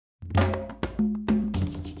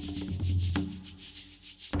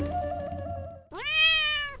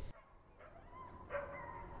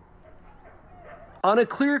On a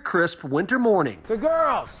clear, crisp winter morning, Good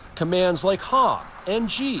girls. commands like ha and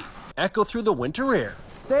G echo through the winter air.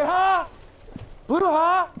 Stay ha. Blue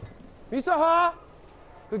ha. Misa ha.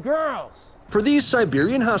 Good girls. For these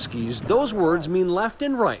Siberian Huskies, those words mean left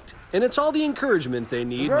and right, and it's all the encouragement they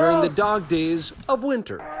need during the dog days of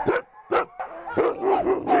winter.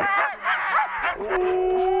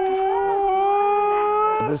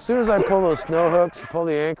 As soon as I pull those snow hooks, pull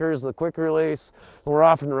the anchors, the quick release, we're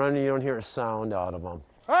off and running. You don't hear a sound out of them.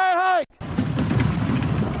 All right, hike!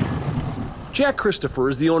 Jack Christopher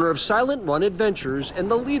is the owner of Silent Run Adventures and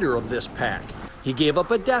the leader of this pack. He gave up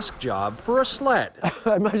a desk job for a sled.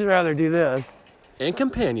 I'd much rather do this. And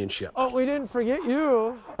companionship. Oh, we didn't forget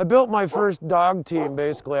you. I built my first dog team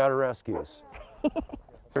basically out of rescues.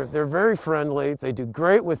 They're very friendly. They do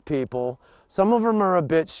great with people. Some of them are a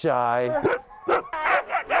bit shy.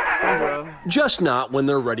 Just not when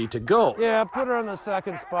they're ready to go. Yeah, put her on the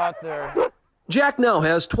second spot there. Jack now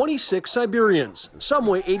has 26 Siberians. Some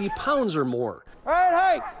weigh 80 pounds or more. All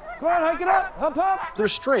right, hike. Go on, hike it up. Hop, hop. Their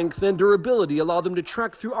strength and durability allow them to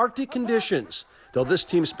trek through Arctic conditions, though this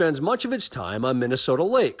team spends much of its time on Minnesota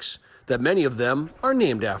lakes, that many of them are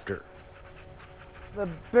named after. The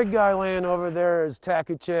big guy laying over there is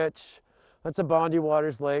Takuchich. That's a Bondi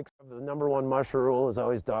Waters Lake. The #1 mushroom rule is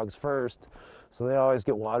always dogs first, so they always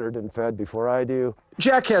get watered and fed before I do.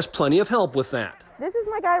 Jack has plenty of help with that. This is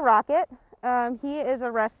my guy Rocket. He is a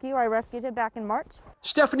rescue. I rescued him back in March.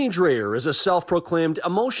 Stephanie Dreyer is a self-proclaimed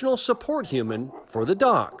emotional support human for the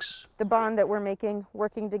dogs. The bond that we're making,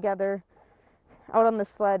 working together out on the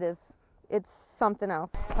sled, it's something else.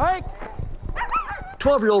 Hike!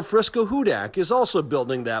 12-year-old Frisco Hudak is also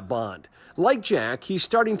building that bond. Like Jack, he's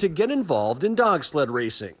starting to get involved in dog sled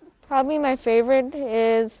racing. Probably my favorite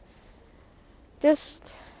is just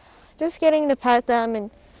getting to pet them and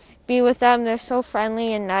be with them. They're so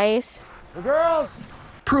friendly and nice. The girls!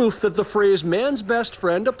 Proof that the phrase man's best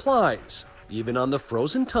friend applies, even on the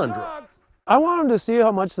frozen tundra. I want them to see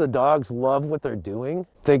how much the dogs love what they're doing.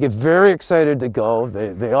 They get very excited to go.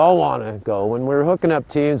 They all want to go. When we're hooking up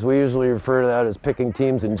teams, we usually refer to that as picking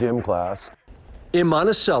teams in gym class. In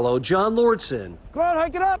Monticello, John Lordson. Go on,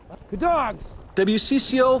 hike it up. Good dogs.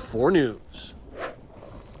 WCCO 4 News.